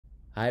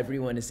Hi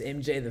everyone, it's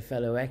MJ, the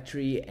fellow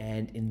actuary,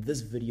 and in this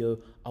video,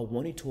 I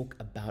want to talk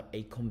about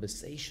a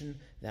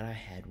conversation that I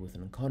had with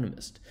an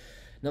economist.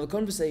 Now, the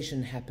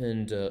conversation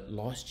happened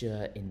last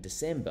year in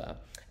December,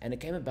 and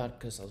it came about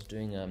because I was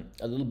doing a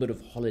little bit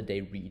of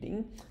holiday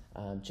reading,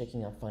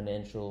 checking out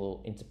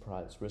financial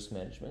enterprise risk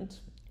management.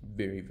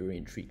 Very, very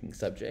intriguing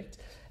subject.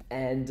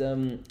 And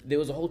there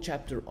was a whole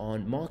chapter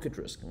on market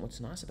risk. And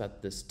what's nice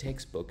about this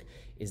textbook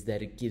is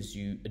that it gives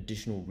you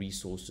additional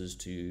resources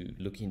to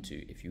look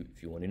into if you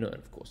want to know. And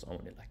of course, I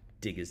want to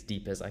dig as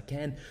deep as I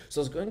can.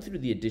 So I was going through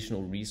the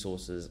additional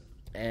resources,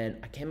 and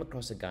I came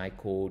across a guy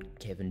called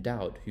Kevin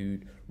Dowd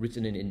who'd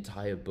written an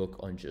entire book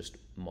on just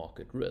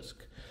market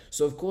risk.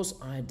 So of course,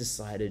 I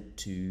decided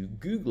to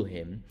Google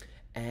him,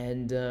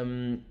 and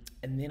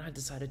then I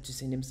decided to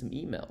send him some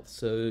emails.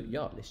 So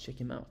yeah, let's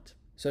check him out.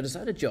 So I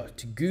decided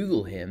to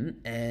Google him,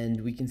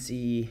 and we can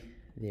see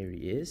there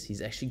he is.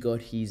 He's actually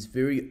got his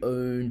very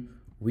own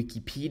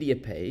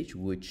Wikipedia page,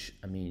 which,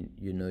 I mean,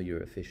 you know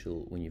you're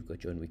official when you've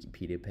got your own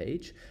Wikipedia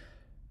page.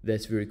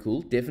 That's very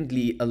cool.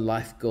 Definitely a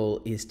life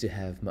goal is to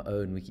have my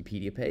own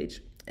Wikipedia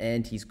page.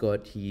 And he's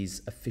got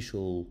his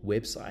official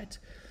website,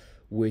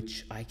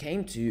 which I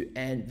came to,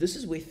 and this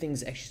is where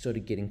things actually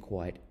started getting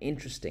quite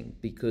interesting,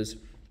 because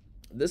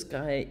this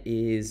guy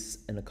is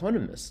an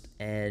economist,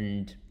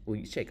 and well,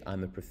 you check,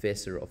 I'm a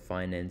professor of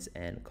finance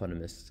and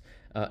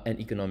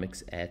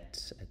economics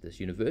at this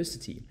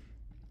university.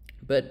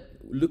 But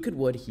look at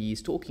what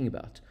he's talking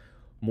about: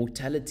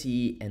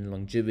 mortality and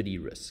longevity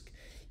risk.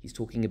 He's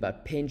talking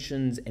about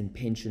pensions and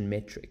pension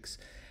metrics.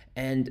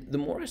 And the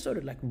more I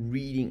started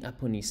reading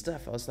up on his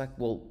stuff, I was like,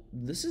 well,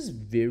 this is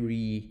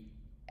very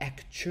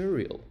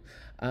actuarial.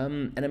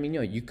 And I mean,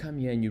 you come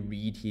here and you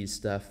read his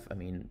stuff. I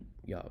mean,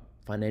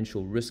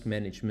 financial risk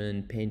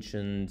management,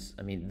 pensions.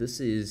 I mean, this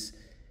is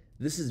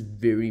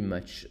very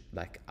much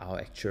like our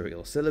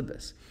actuarial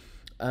syllabus.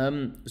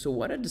 So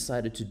what I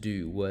decided to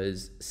do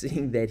was,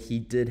 seeing that he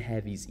did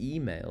have his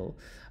email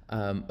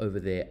over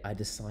there, I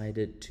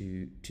decided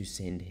to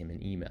send him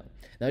an email.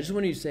 Now, I just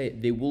wanted to say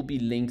there will be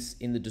links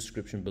in the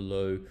description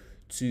below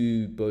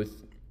to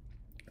both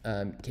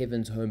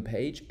Kevin's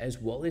homepage as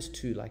well as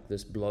to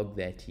this blog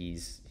that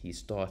he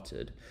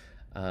started,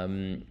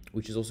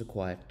 which is also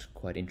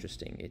quite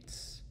interesting.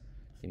 It's,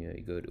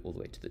 you go all the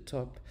way to the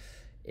top.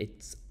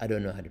 I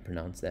don't know how to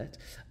pronounce that,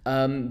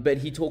 but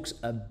he talks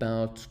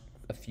about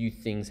a few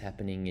things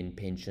happening in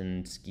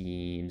pension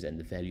schemes and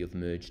the value of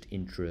merged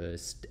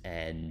interest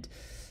and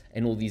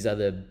all these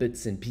other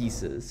bits and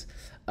pieces.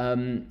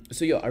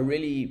 So yeah, I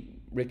really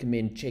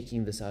recommend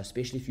checking this out,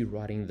 especially if you're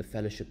writing the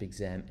fellowship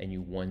exam and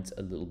you want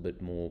a little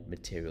bit more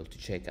material to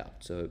check out.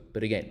 So,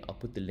 but again, I'll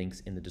put the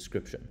links in the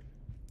description.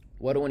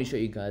 What I want to show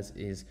you guys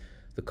is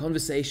the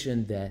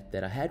conversation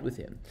that I had with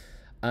him.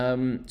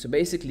 So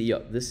basically, yeah,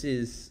 this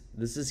is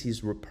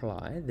his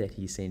reply that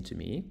he sent to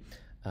me.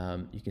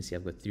 You can see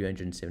I've got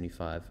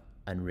 375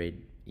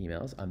 unread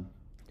emails. I'm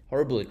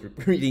horrible at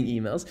reading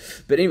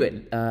emails, but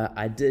anyway,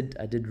 I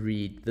did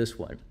read this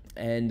one,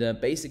 and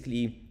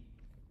basically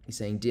he's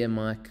saying, "Dear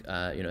Mike,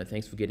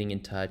 thanks for getting in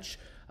touch.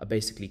 I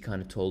basically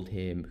kind of told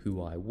him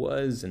who I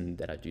was and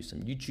that I do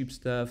some YouTube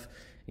stuff."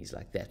 He's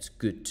like, "That's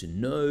good to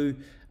know."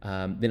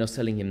 Then I was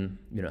telling him,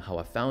 how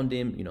I found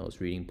him. I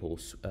was reading Paul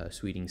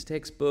Sweeting's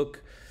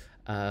textbook.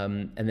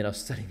 And then I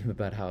was telling him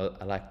about how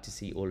I like to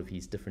see all of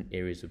his different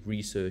areas of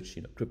research,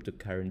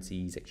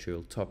 cryptocurrencies,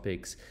 actuarial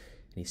topics.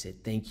 And he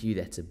said, "Thank you.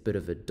 That's a bit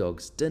of a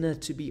dog's dinner,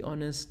 to be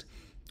honest."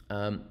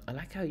 I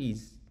like how I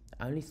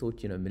only thought,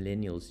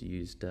 millennials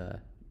used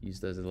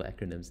those little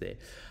acronyms there.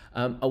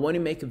 "I want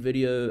to make a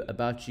video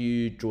about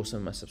you, draw some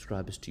of my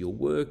subscribers to your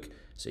work."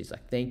 So he's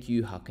like, "Thank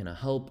you. How can I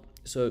help?"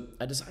 So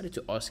I decided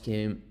to ask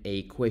him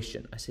a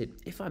question. I said,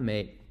 "If I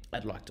may,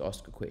 I'd like to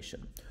ask a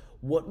question.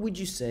 What would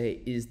you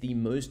say is the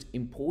most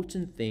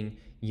important thing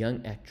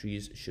young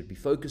actuaries should be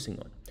focusing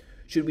on?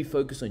 Should we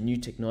focus on new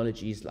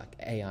technologies like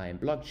AI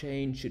and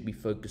blockchain? Should we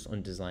focus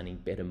on designing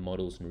better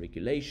models and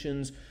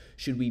regulations?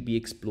 Should we be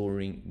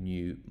exploring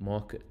new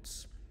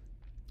markets?"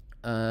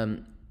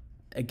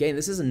 Again,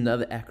 this is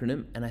another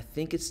acronym, and I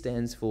think it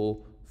stands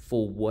for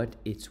what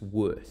it's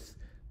worth.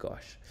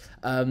 Gosh,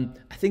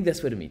 I think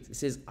that's what it means. It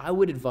says, "I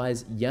would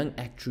advise young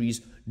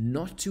actuaries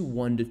not to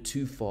wander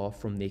too far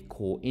from their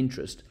core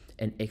interest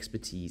and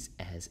expertise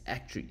as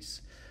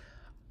actuaries."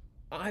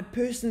 I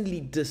personally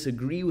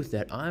disagree with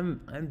that.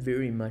 I'm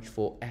very much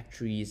for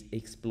actuaries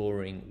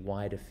exploring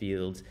wider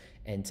fields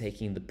and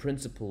taking the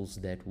principles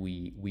that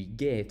we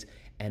get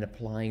and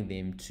applying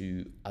them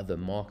to other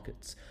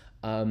markets.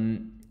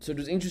 So it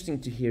was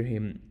interesting to hear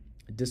him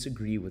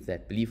disagree with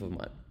that belief of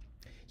mine.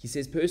 He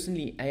says,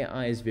 "Personally,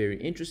 AI is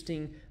very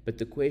interesting, but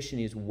the question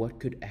is, what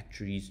could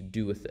actuaries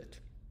do with it?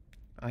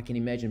 I can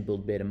imagine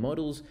build better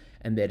models,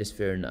 and that is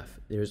fair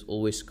enough. There is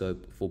always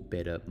scope for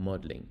better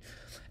modeling."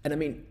 And I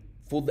mean,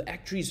 for the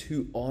actuaries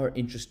who are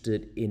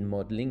interested in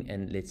modeling,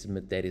 and let's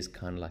admit that is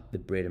kind of like the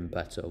bread and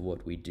butter of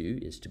what we do,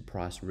 is to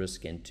price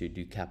risk and to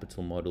do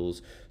capital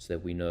models so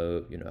that we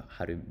know,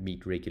 how to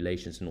meet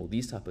regulations and all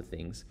these type of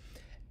things.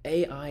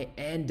 AI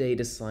and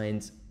data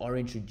science are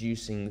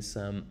introducing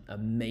some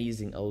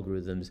amazing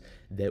algorithms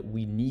that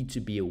we need to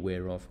be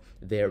aware of.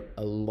 They're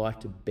a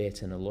lot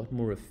better and a lot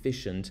more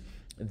efficient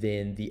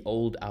than the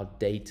old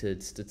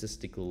outdated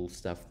statistical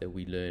stuff that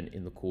we learn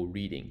in the core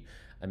reading.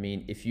 I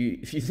mean, if you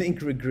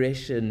think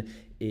regression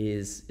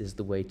is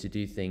the way to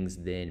do things,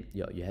 then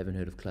yeah, you haven't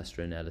heard of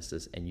cluster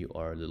analysis and you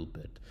are a little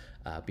bit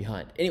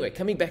behind. Anyway,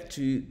 coming back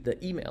to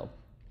the email.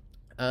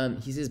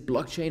 He says,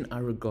 blockchain I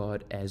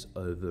regard as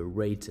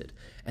overrated.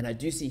 And I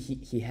do see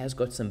he has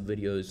got some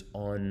videos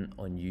on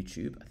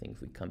YouTube. I think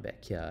if we come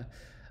back here,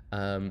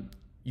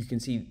 you can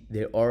see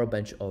there are a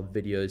bunch of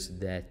videos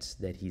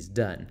that he's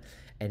done.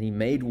 And he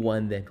made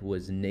one that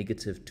was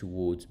negative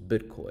towards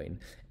Bitcoin.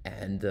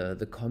 And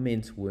the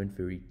comments weren't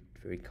very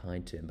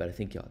kind to him. But I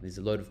think, yeah, there's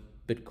a lot of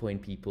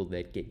Bitcoin people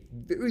that get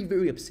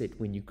very upset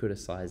when you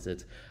criticize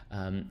it,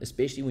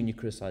 especially when you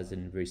criticize it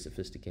in a very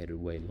sophisticated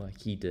way like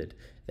he did.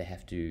 They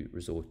have to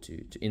resort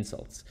to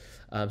insults.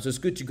 So it's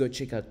good to go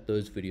check out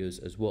those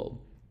videos as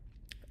well.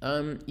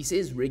 He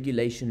says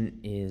regulation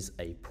is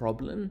a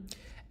problem.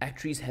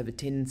 Actuaries have a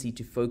tendency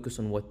to focus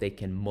on what they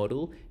can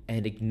model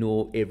and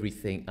ignore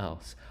everything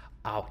else.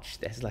 Ouch,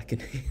 that's like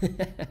an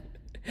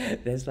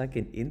that's like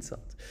an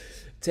insult.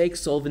 Take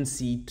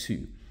Solvency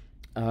 2.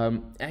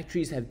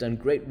 Actuaries have done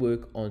great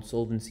work on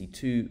Solvency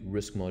 2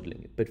 risk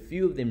modeling, but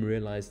few of them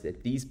realize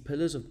that these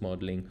pillars of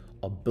modeling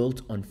are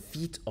built on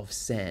feet of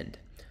sand.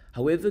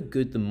 However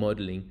good the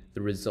modeling,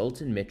 the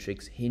resultant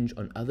metrics hinge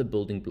on other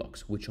building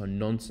blocks which are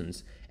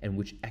nonsense and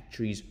which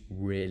actuaries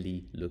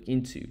rarely look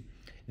into.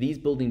 These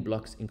building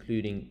blocks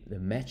including the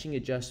matching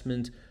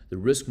adjustment, the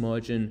risk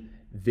margin,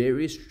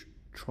 various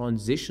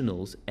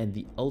transitionals, and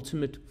the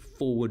ultimate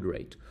forward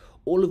rate,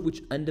 all of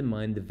which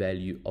undermine the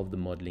value of the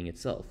modeling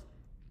itself.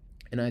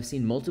 And I've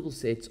seen multiple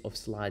sets of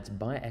slides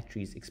by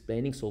actuaries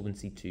explaining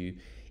Solvency 2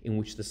 in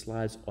which the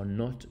slides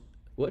not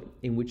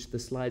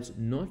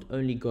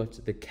only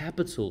got the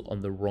capital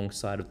on the wrong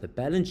side of the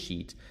balance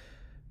sheet,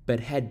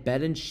 but had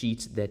balance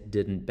sheets that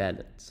didn't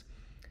balance.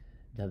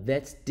 Now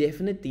that's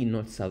definitely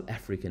not South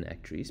African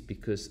actuaries,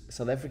 because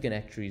South African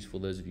actuaries, for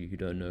those of you who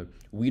don't know,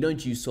 we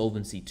don't use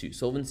Solvency 2.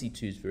 Solvency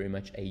 2 is very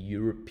much a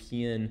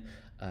European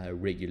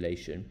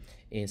regulation.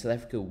 In South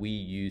Africa, we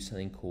use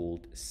something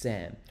called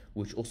SAM,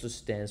 which also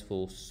stands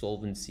for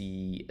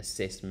Solvency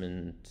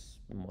Assessment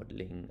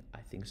Modeling.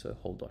 I think so.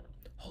 Hold on.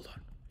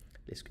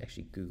 Let's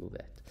actually Google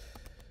that.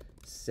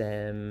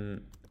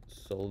 SAM,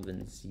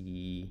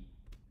 Solvency.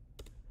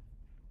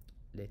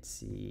 Let's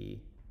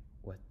see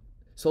what.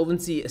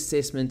 Solvency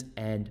Assessment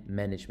and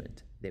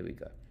Management. There we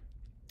go.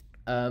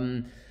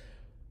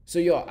 So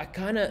yeah, I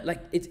kind of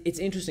like it's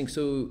interesting.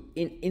 So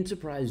in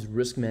enterprise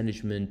risk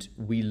management,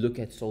 we look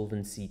at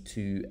Solvency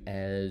 2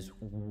 as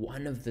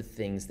one of the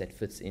things that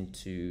fits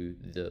into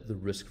the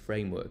risk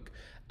framework.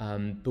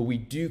 But we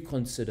do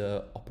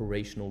consider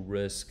operational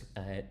risk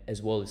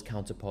as well as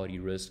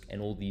counterparty risk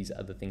and all these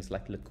other things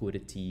like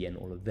liquidity and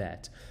all of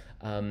that.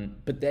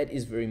 But that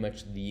is very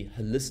much the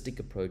holistic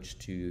approach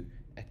to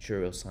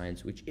actuarial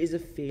science, which is a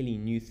fairly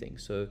new thing.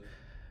 So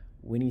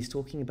when he's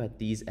talking about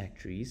these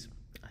actuaries,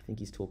 I think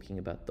he's talking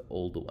about the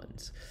older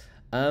ones.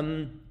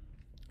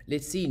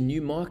 Let's see,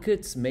 new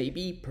markets,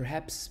 maybe,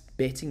 perhaps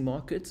betting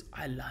markets.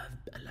 I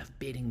love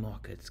betting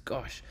markets.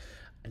 Gosh,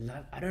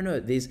 I don't know.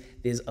 There's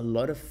a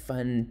lot of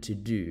fun to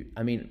do.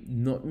 I mean,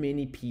 not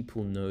many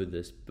people know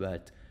this,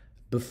 but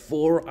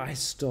before I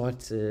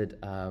started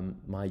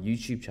my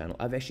YouTube channel,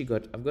 I've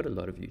got a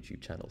lot of YouTube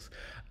channels.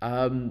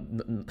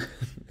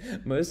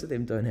 Most of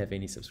them don't have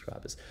any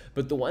subscribers,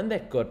 but the one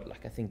that got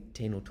like I think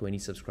 10 or 20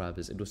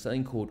 subscribers, it was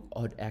something called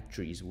Odd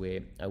Actuaries,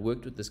 where I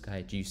worked with this guy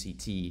at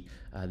UCT,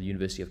 the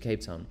University of Cape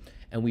Town,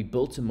 and we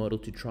built a model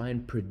to try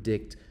and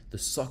predict the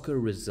soccer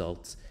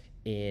results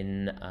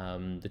in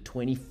the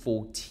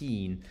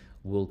 2014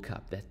 World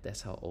Cup.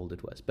 That's how old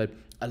it was. But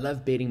I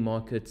love betting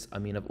markets. I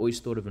mean, I've always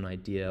thought of an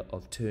idea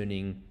of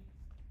turning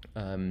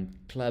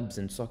clubs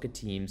and soccer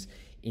teams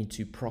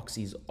into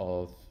proxies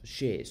of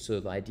shares. So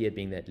the idea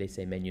being that, let's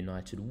say Man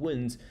United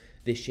wins,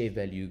 their share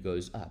value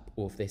goes up,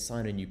 or if they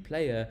sign a new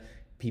player,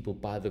 people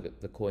buy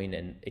the coin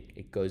and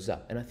it goes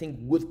up. And I think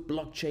with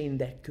blockchain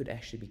that could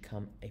actually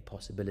become a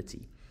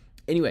possibility.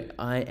 Anyway,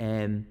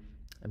 I'm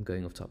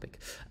going off topic.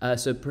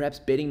 So perhaps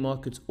betting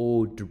markets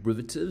or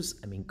derivatives.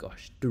 I mean,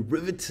 gosh,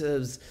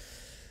 derivatives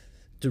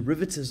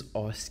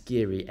are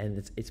scary,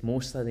 and it's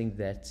more something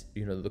that,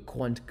 you know, the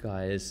quant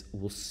guys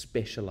will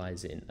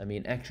specialize in. I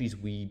mean, actually,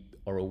 we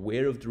are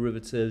aware of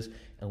derivatives,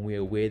 and we're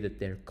aware that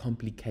they're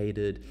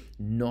complicated,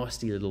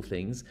 nasty little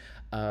things.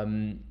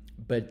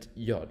 But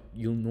yeah,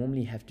 you'll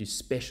normally have to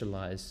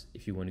specialize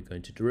if you want to go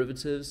into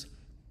derivatives.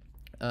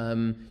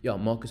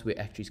 Markets where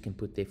actuaries can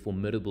put their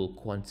formidable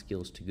quant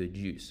skills to good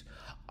use.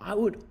 I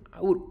would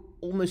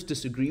almost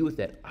disagree with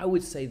that. I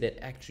would say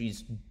that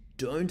actuaries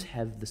don't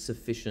have the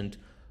sufficient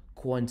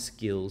quant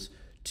skills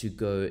to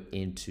go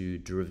into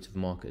derivative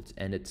markets,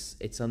 and it's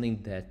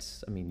something that,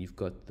 I mean, you've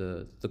got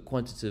the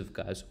quantitative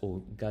guys,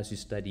 or guys who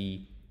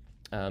study.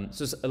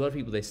 So a lot of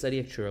people, they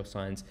study actuarial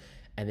science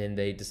and then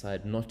they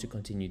decide not to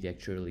continue the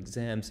actuarial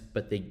exams,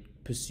 but they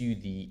pursue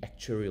the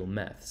actuarial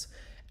maths.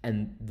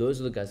 And those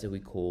are the guys that we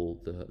call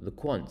the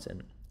quants.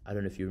 And I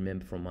don't know if you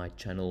remember from my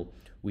channel,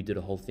 we did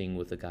a whole thing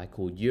with a guy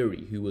called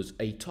Yuri, who was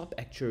a top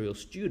actuarial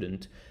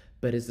student,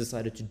 but has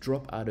decided to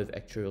drop out of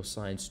actuarial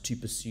science to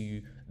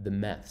pursue the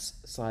maths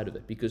side of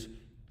it. Because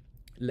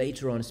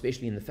later on,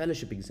 especially in the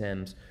fellowship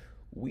exams,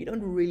 we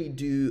don't really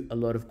do a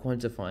lot of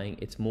quantifying.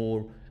 It's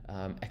more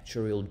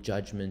actuarial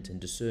judgment and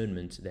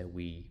discernment that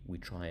we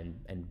try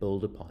and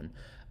build upon.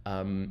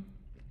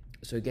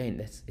 So again,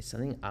 it's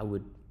something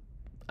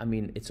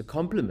it's a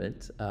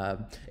compliment.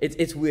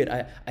 It's weird.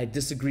 I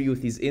disagree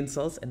with his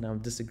insults, and I'm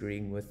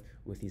disagreeing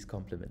with his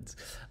compliments.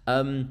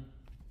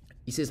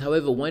 He says,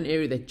 however, one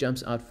area that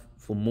jumps out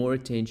for more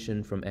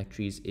attention from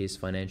actuaries is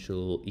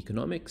financial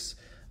economics.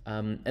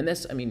 And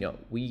that's,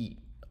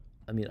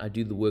 I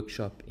do the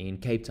workshop in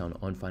Cape Town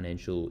on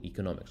financial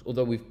economics,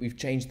 although we've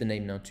changed the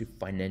name now to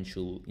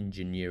financial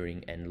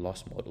engineering and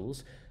loss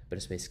models, but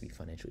it's basically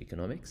financial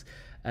economics.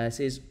 It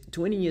says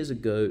 20 years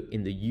ago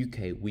in the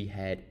UK, we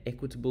had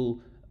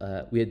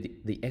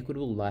the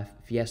equitable life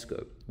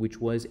fiasco, which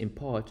was in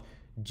part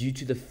due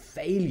to the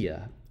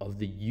failure of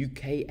the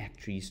UK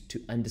actuaries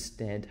to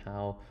understand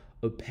how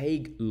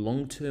opaque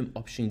long-term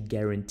option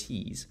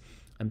guarantees,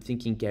 I'm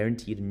thinking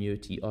guaranteed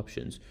annuity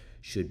options,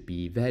 should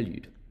be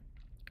valued.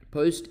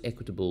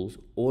 Post-equitables,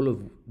 all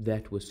of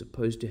that was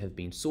supposed to have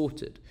been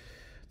sorted.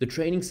 The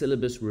training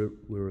syllabus were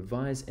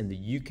revised, and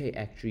the UK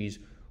actuaries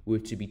were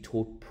to be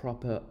taught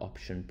proper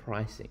option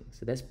pricing.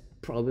 So that's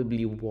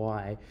probably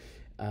why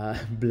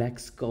black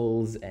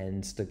skulls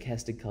and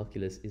stochastic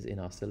calculus is in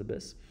our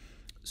syllabus.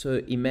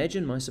 So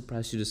imagine my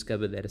surprise to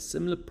discover that a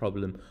similar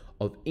problem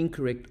of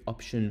incorrect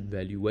option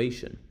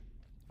valuation.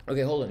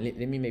 Okay, hold on. Let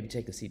me maybe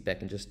take a seat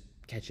back and just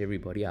catch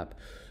everybody up.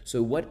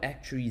 So what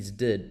actuaries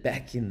did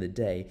back in the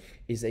day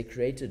is they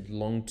created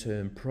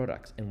long-term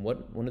products. And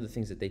one of the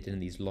things that they did in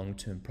these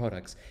long-term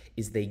products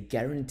is they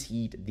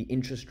guaranteed the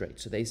interest rate.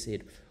 So they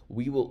said,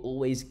 we will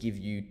always give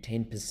you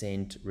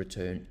 10%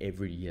 return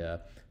every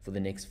year for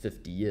the next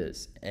 50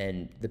 years.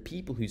 And the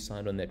people who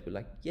signed on that were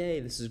like, yay,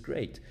 this is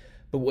great.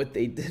 But what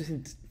they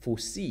didn't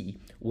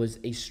foresee was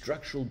a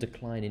structural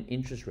decline in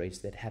interest rates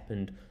that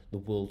happened the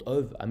world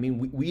over. I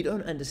mean, we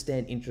don't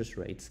understand interest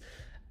rates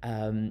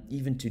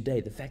even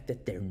today. The fact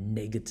that they're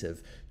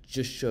negative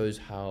just shows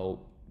how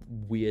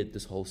weird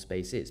this whole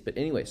space is. But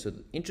anyway, so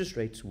the interest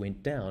rates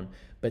went down,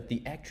 but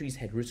the actuaries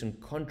had written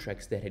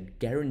contracts that had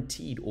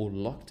guaranteed or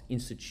locked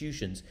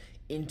institutions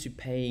into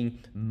paying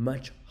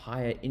much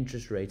higher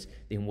interest rates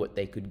than what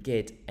they could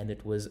get, and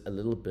it was a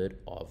little bit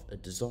of a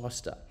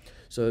disaster.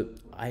 So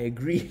I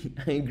agree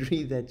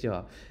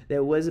that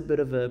there was a bit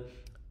of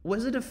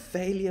was it a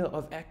failure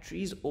of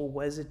actuaries, or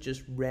was it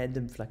just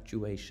random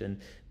fluctuation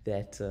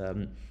that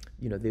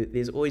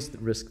there's always the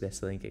risk that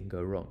something can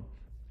go wrong.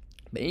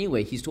 But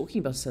anyway, he's talking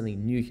about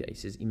something new here. He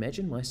says,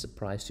 imagine my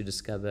surprise to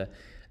discover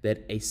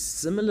that a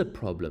similar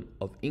problem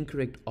of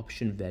incorrect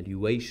option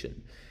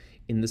valuation,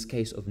 in this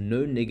case of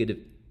no negative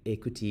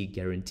equity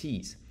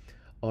guarantees,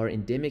 are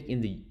endemic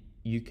in the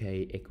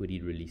UK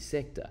equity release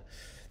sector.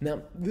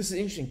 Now, this is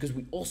interesting because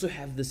we also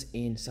have this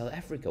in South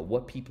Africa.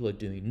 What people are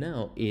doing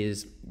now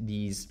is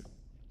these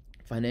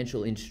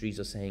financial industries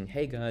are saying,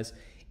 hey guys,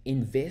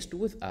 invest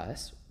with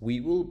us.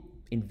 We will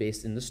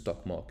invest in the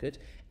stock market,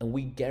 and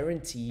we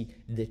guarantee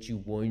that you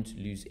won't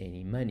lose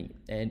any money.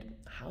 And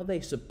how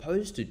they're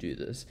supposed to do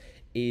this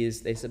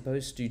is they're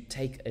supposed to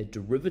take a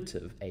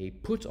derivative, a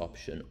put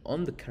option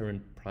on the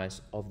current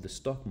price of the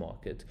stock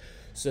market,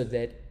 so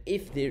that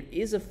if there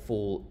is a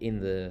fall in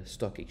the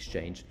stock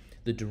exchange,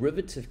 the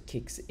derivative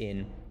kicks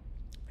in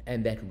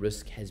and that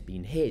risk has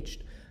been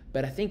hedged.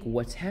 But I think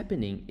what's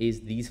happening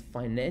is these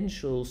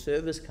financial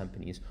service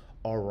companies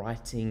are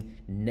writing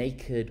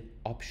naked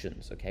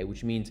options, okay,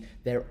 which means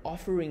they're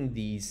offering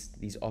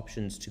these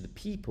options to the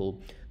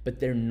people, but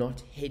they're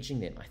not hedging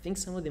them. I think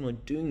some of them are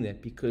doing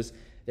that because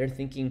they're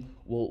thinking,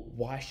 well,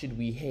 why should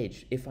we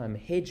hedge? If I'm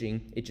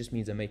hedging, it just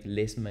means I make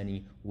less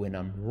money when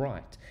I'm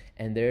right.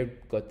 And they've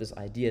got this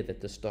idea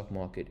that the stock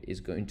market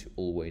is going to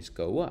always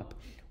go up,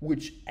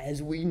 which,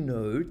 as we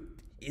know,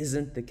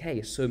 isn't the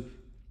case. So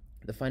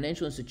the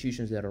financial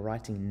institutions that are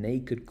writing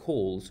naked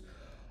calls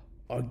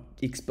are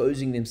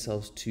exposing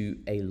themselves to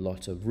a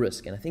lot of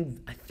risk. And I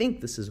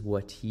think this is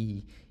what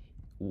he's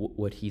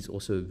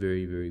also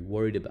very, very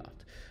worried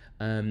about.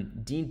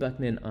 Dean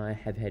Buckner and I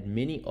have had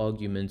many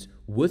arguments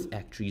with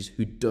actuaries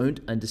who don't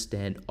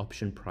understand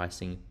option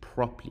pricing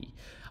properly.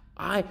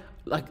 I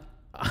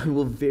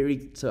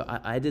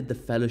did the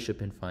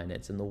fellowship in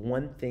finance, and the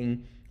one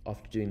thing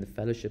after doing the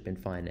fellowship in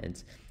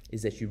finance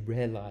is that you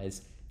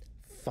realize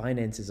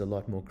finance is a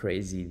lot more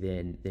crazy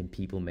than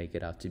people make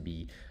it out to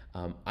be.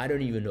 I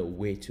don't even know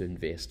where to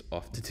invest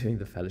after doing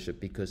the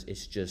fellowship because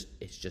it's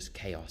just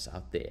chaos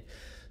out there.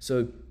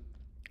 So,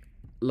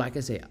 like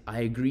I say, I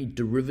agree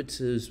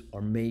derivatives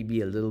are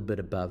maybe a little bit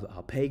above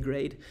our pay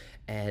grade,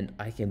 and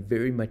I can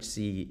very much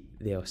see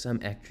there are some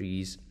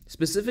actuaries,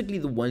 specifically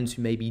the ones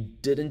who maybe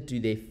didn't do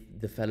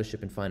the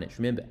fellowship in finance.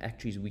 Remember,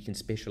 actuaries, we can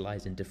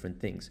specialize in different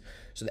things.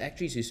 So the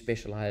actuaries who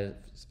specialize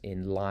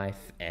in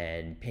life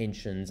and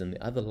pensions and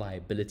the other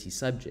liability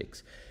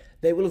subjects,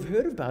 they will have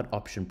heard about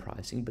option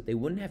pricing, but they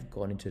wouldn't have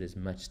gone into it as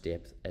much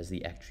depth as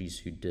the actuaries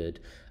who did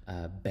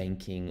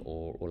banking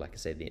or like I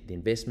say, the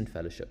investment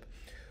fellowship.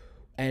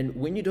 And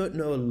when you don't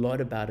know a lot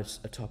about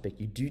a topic,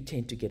 you do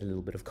tend to get a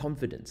little bit of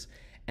confidence.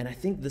 And I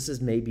think this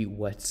is maybe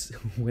what's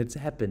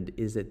happened,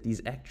 is that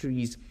these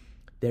actuaries,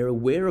 they're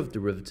aware of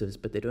derivatives,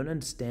 but they don't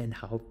understand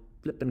how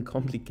flippin'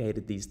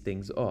 complicated these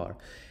things are.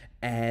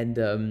 And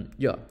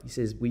yeah, he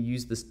says we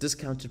use this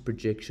discounted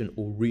projection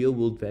or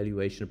real-world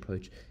valuation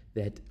approach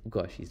that,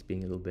 gosh, he's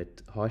being a little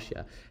bit harsh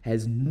here,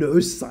 has no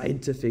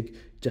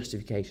scientific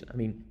justification. I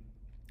mean,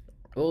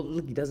 well,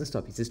 look, he doesn't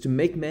stop. He says to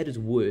make matters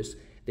worse,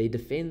 they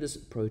defend this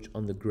approach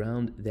on the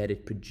ground that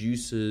it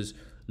produces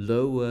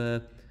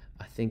lower,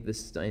 I think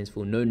this stands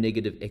for no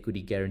negative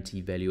equity guarantee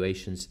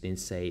valuations than,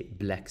 say,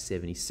 Black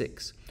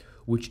 76,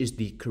 which is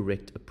the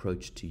correct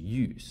approach to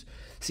use.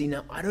 See,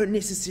 now, I don't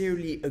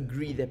necessarily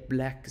agree that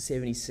Black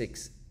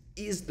 76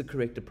 is the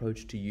correct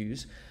approach to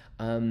use.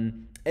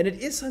 And it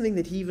is something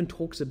that he even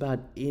talks about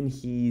in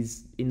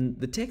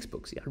the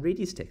textbooks. Yeah, I read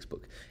his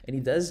textbook, and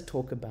he does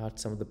talk about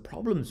some of the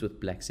problems with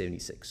Black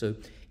 76. So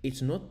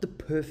it's not the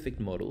perfect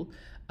model,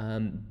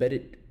 but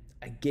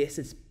I guess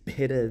it's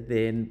better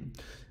than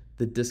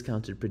the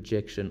discounted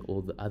projection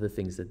or the other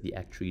things that the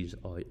actuaries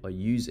are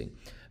using.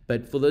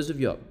 But for those of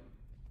you,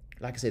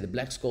 like I say, the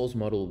Black-Scholes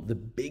model, the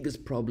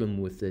biggest problem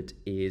with it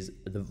is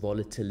the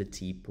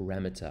volatility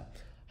parameter.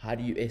 How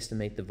do you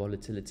estimate the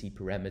volatility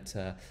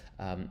parameter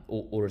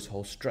or its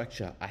whole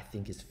structure, I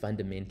think, is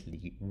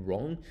fundamentally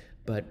wrong.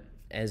 But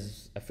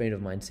as a friend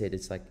of mine said,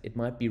 it's like, it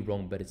might be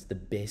wrong, but it's the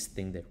best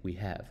thing that we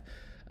have.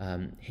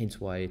 Hence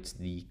why it's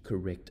the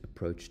correct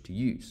approach to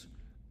use.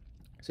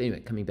 So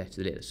anyway, coming back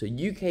to the letter. So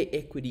UK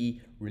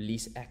equity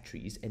release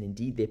actuaries, and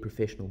indeed their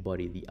professional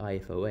body, the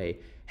IFOA,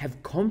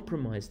 have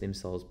compromised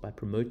themselves by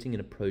promoting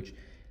an approach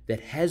that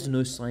has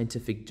no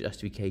scientific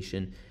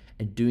justification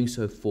and doing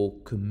so for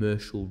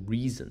commercial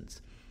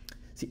reasons.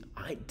 See,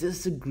 I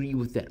disagree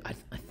with that.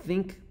 I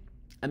think,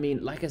 I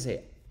mean, like I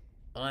say,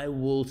 I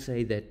will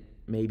say that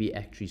maybe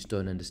actuaries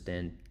don't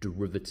understand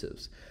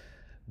derivatives.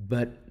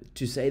 But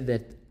to say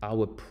that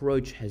our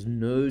approach has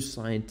no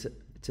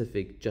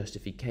scientific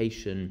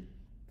justification,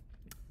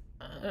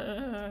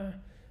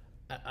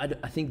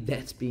 I think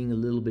that's being a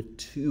little bit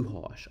too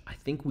harsh. I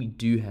think we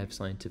do have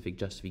scientific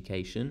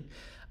justification,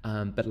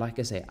 but like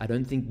I say, I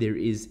don't think there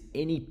is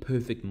any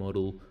perfect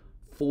model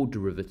for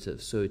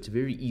derivatives. So it's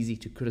very easy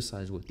to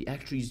criticize what the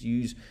actuaries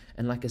use.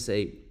 And like I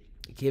say,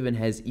 Kevin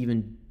has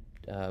even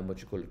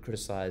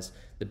criticized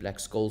the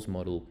Black-Scholes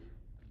model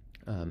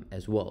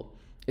as well.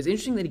 It's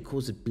interesting that he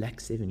calls it Black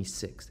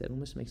 76. That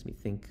almost makes me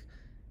think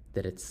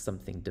that it's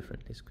something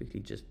different. Let's quickly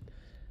just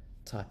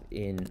type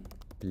in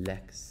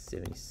Black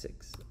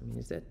 76. I mean,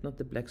 is that not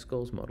the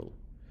Black-Scholes model?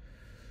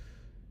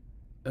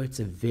 Oh, it's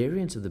a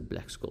variant of the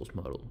Black-Scholes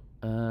model.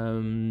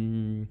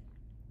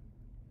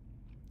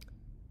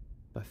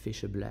 By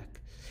Fisher Black.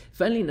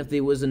 Funnily enough,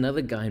 there was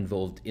another guy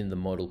involved in the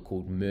model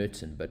called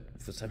Merton, but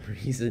for some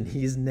reason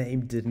his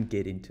name didn't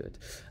get into it.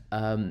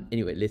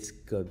 Anyway, let's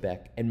go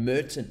back. And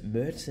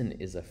Merton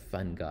is a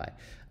fun guy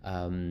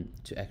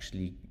to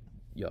actually,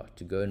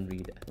 to go and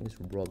read. I think it's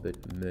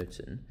Robert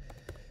Merton.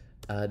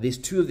 There's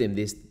two of them.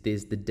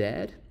 There's the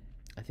dad.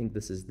 I think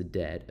this is the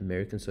dad.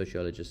 American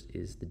sociologist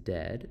is the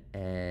dad,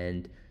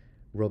 and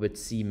Robert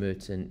C.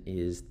 Merton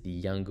is the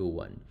younger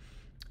one.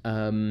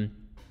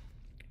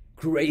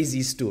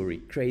 Crazy story,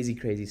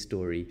 crazy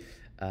story.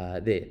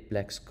 There,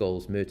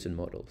 Black-Scholes Merton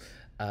model.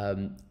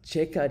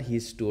 Check out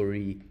his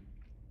story.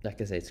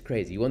 Like I say, it's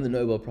crazy. He won the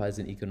Nobel Prize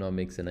in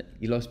economics, and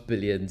he lost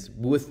billions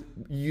with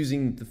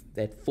using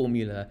that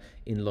formula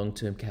in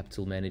long-term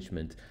capital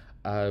management.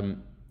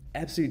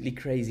 Absolutely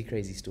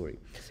crazy story.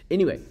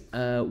 Anyway,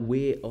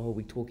 where are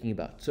we talking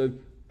about? So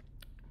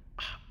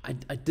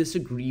I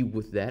disagree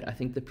with that. I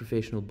think the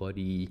professional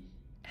body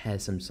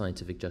has some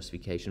scientific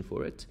justification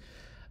for it.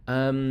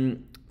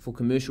 For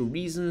commercial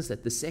reasons,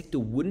 that the sector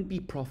wouldn't be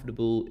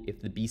profitable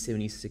if the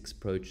B76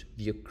 approach,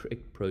 the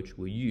correct approach,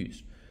 were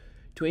used.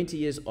 20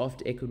 years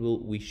after Equitable,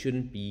 we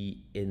shouldn't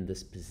be in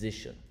this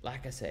position.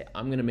 Like I say,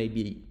 I'm going to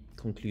maybe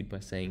conclude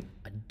by saying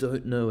I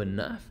don't know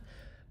enough,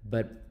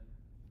 but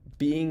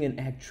being an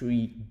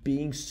actuary,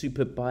 being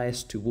super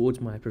biased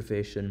towards my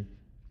profession,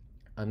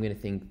 I'm going to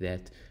think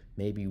that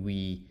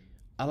maybe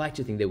I like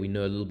to think that we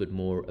know a little bit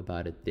more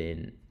about it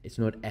than it's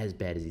not as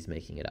bad as he's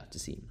making it out to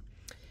seem.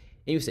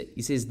 Anyway,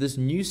 he says this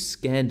new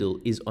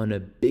scandal is on a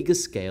bigger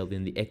scale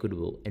than the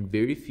Equitable, and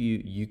very few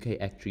UK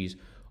actuaries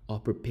are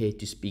prepared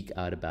to speak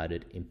out about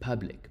it in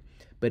public.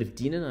 But if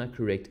Dean and I are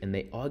correct and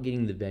they are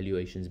getting the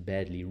valuations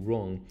badly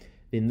wrong,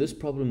 then this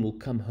problem will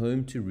come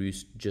home to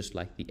roost just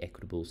like the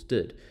Equitables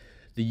did.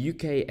 The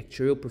UK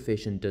actuarial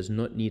profession does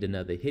not need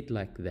another hit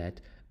like that,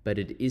 but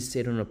it is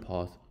set on a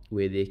path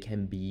where there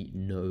can be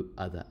no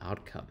other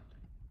outcome.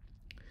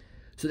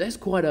 So that's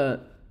quite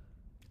a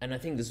and I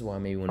think this is why I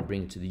maybe want to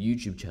bring it to the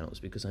YouTube channels,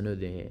 because I know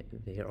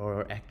there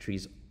are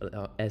actuaries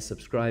as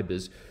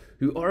subscribers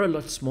who are a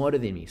lot smarter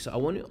than me. So I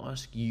want to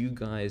ask you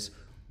guys,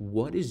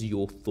 what is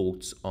your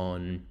thoughts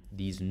on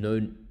these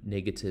no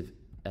negative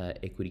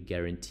equity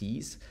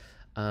guarantees?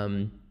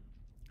 And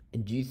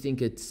do you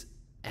think it's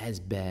as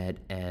bad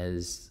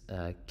as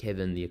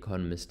Kevin, the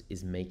economist,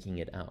 is making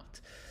it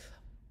out?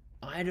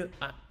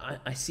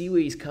 I see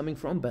where he's coming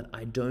from, but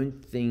I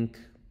don't think,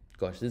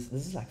 gosh, this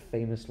is like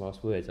famous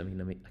last words. I mean,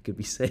 I could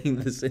be saying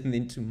this and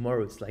then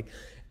tomorrow it's like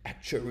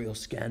actuarial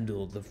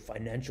scandal, the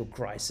financial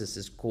crisis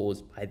is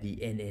caused by the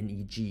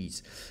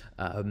NNEGs.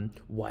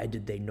 Why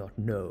did they not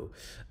know?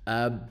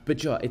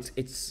 But yeah,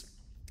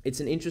 it's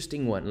an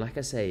interesting one. Like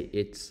I say,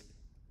 it's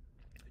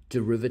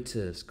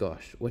derivatives.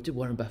 Gosh, what did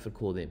Warren Buffett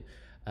call them?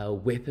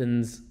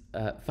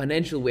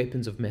 Financial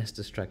weapons of mass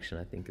destruction.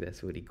 I think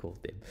that's what he called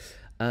them.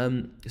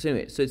 So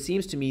anyway, so it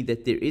seems to me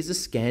that there is a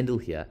scandal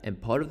here,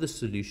 and part of the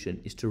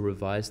solution is to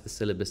revise the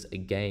syllabus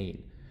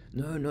again.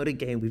 No, not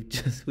again. We've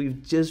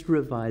just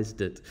revised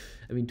it.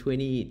 I mean,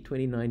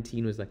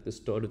 2019 was like the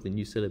start of the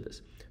new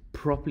syllabus.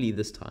 Properly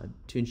this time,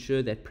 to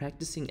ensure that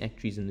practicing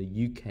actuaries in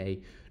the UK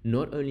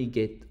not only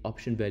get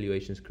option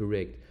valuations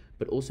correct,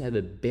 but also have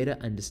a better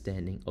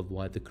understanding of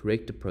why the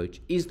correct approach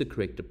is the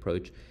correct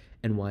approach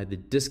and why the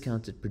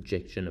discounted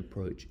projection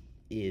approach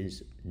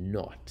is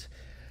not.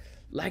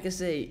 Like I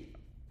say,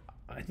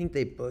 I think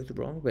they're both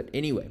wrong, but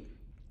anyway,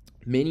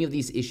 many of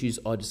these issues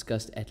are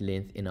discussed at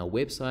length in our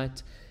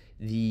website.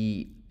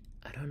 I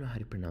don't know how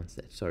to pronounce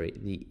that, sorry,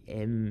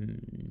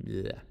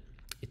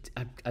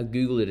 I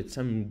googled it, it's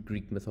some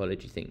Greek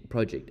mythology thing,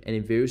 project, and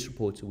in various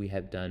reports we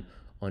have done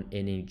on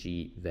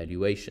energy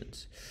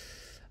valuations.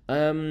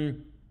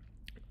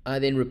 I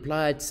then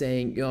replied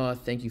saying, yeah,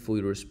 thank you for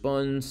your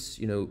response.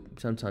 You know,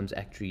 sometimes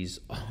actuaries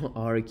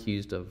are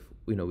accused of,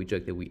 you know, we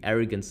joke that we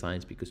arrogant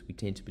science because we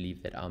tend to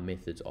believe that our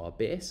methods are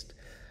best.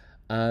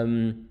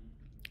 And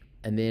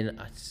then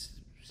I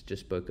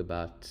just spoke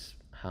about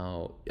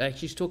how, I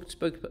actually spoke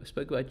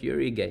about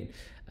Yuri again.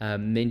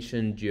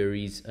 Mentioned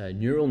Yuri's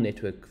neural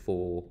network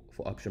for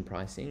option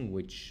pricing,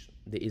 which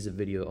there is a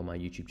video on my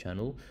YouTube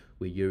channel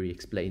where Yuri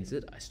explains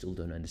it. I still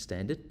don't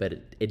understand it, but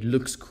it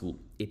looks cool.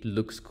 It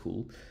looks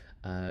cool.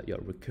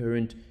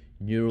 Recurrent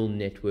neural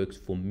networks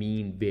for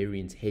mean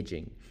variance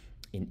hedging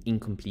in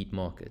incomplete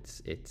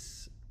markets.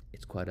 It's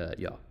quite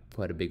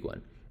a big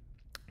one.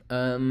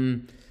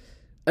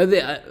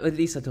 At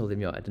least I told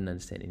him, I didn't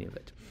understand any of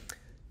it.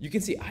 You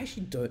can see I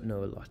actually don't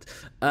know a lot.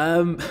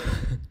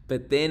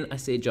 But then I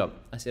said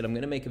I'm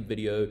going to make a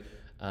video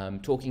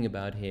talking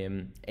about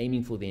him,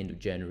 aiming for the end of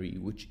January,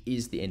 which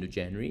is the end of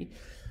January.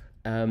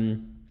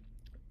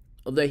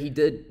 Although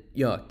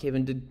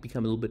Kevin did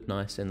become a little bit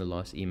nicer in the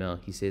last email.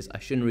 He says, I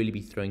shouldn't really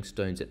be throwing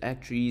stones at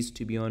actuaries,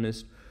 to be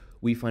honest.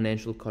 We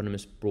financial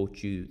economists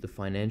brought you the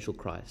financial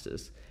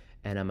crisis,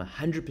 and I'm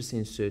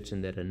 100%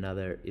 certain that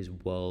another is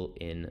well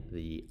in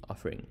the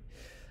offering.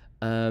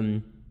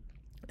 And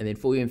then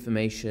for your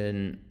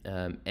information,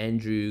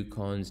 Andrew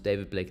Cons,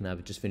 David Blake, and I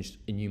have just finished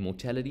a new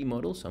mortality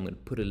model, so I'm going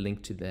to put a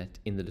link to that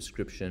in the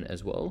description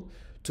as well.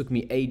 Took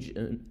me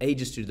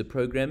ages to do the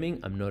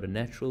programming. I'm not a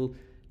natural.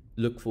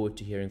 Look forward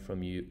to hearing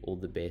from you. All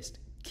the best,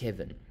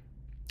 Kevin.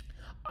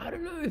 I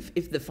don't know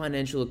if the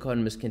financial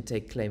economist can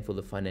take claim for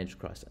the financial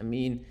crisis. I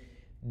mean,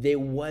 there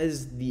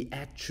was the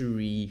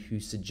actuary who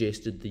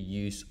suggested the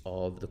use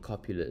of the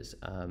copulars.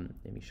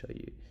 Let me show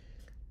you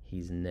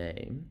his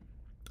name.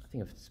 I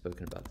think I've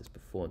spoken about this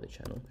before on the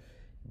channel.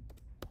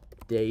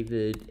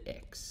 David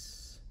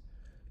X.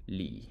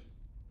 Lee.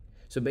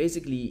 So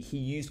basically, he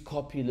used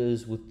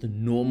copulars with the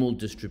normal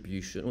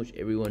distribution, which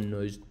everyone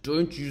knows,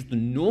 don't use the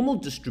normal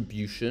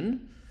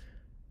distribution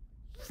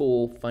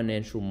for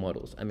financial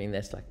models. I mean,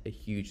 that's like a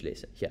huge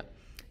lesson here.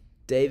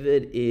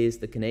 David is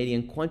the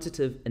Canadian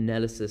quantitative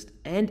analyst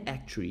and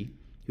actuary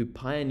who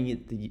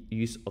pioneered the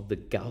use of the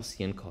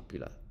Gaussian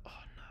copula.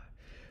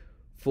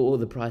 For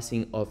the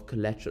pricing of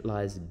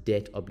collateralized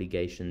debt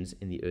obligations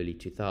in the early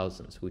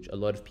 2000s, which a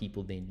lot of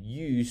people then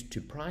used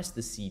to price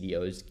the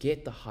CDOs,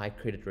 get the high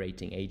credit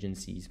rating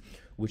agencies,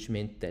 which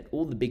meant that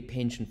all the big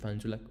pension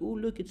funds were like, oh,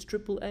 look, it's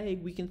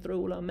AAA, we can throw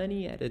all our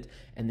money at it.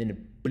 And then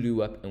it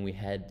blew up and we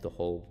had the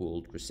whole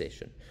world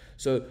recession.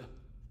 So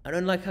I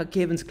don't like how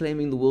Kevin's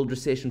claiming the world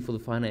recession for the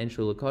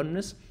financial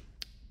economists.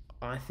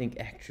 I think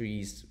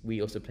actuaries,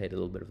 we also played a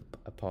little bit of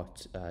a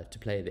part to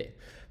play there.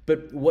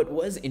 But what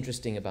was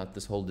interesting about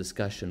this whole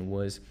discussion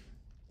was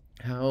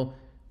how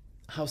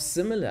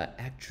similar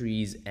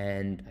actuaries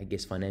and, I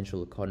guess,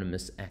 financial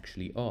economists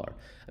actually are.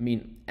 I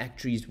mean,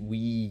 actuaries,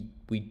 we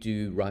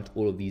do write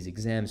all of these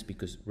exams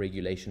because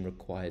regulation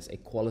requires a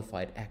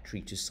qualified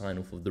actuary to sign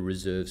off of the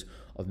reserves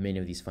of many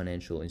of these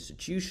financial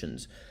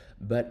institutions.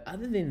 But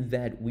other than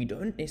that, we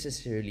don't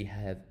necessarily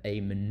have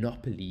a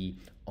monopoly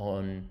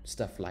on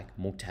stuff like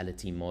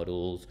mortality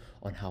models,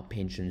 on how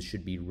pensions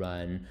should be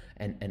run,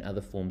 and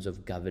other forms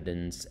of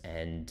governance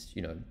and,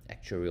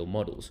 actuarial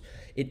models.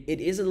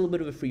 It is a little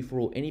bit of a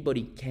free-for-all.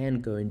 Anybody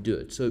can go and do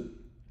it. So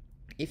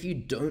if you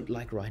don't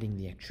like writing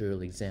the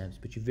actuarial exams,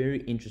 but you're very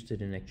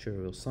interested in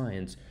actuarial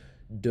science,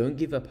 don't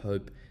give up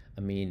hope.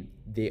 I mean,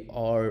 there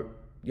are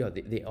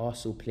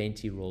still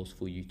plenty roles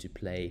for you to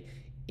play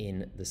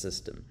in the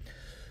system.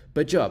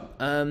 But yeah,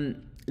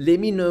 let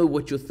me know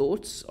what your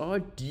thoughts are.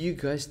 Do you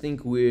guys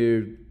think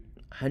we're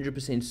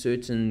 100%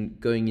 certain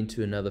going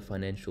into another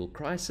financial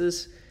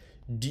crisis?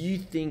 Do you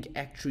think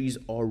actuaries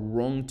are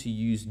wrong to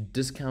use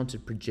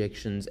discounted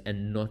projections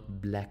and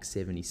not Black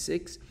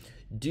 76?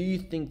 Do you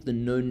think the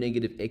no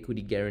negative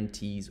equity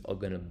guarantees are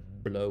going to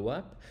blow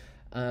up?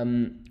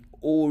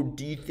 Or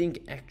do you think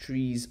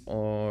actuaries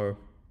have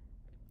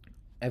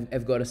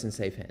got us in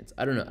safe hands?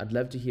 I don't know. I'd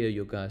love to hear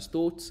your guys'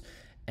 thoughts.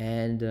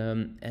 And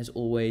as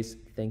always,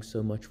 thanks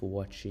so much for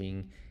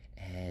watching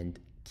and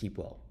keep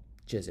well.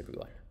 Cheers,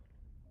 everyone.